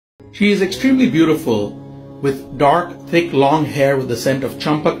She is extremely beautiful, with dark, thick, long hair with the scent of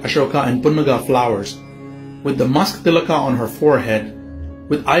champak, ashoka and punnaga flowers, with the musk tilaka on her forehead,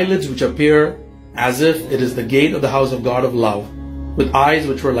 with eyelids which appear as if it is the gate of the house of God of love, with eyes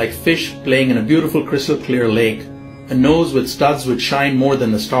which were like fish playing in a beautiful crystal clear lake, a nose with studs which shine more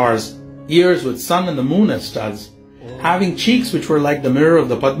than the stars, ears with sun and the moon as studs, having cheeks which were like the mirror of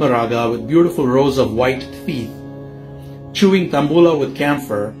the Padmaraga with beautiful rows of white teeth, chewing tambula with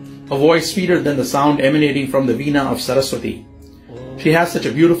camphor, a voice sweeter than the sound emanating from the veena of Saraswati. She has such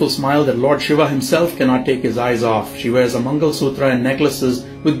a beautiful smile that Lord Shiva himself cannot take his eyes off. She wears a Mangal Sutra and necklaces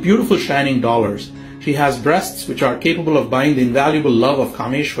with beautiful shining dollars. She has breasts which are capable of buying the invaluable love of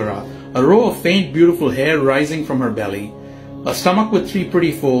Kameshwara, a row of faint beautiful hair rising from her belly, a stomach with 3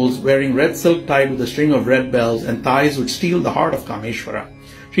 pretty folds, wearing red silk tied with a string of red bells, and thighs which steal the heart of Kameshwara.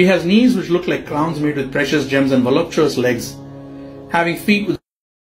 She has knees which look like crowns made with precious gems and voluptuous legs, having feet with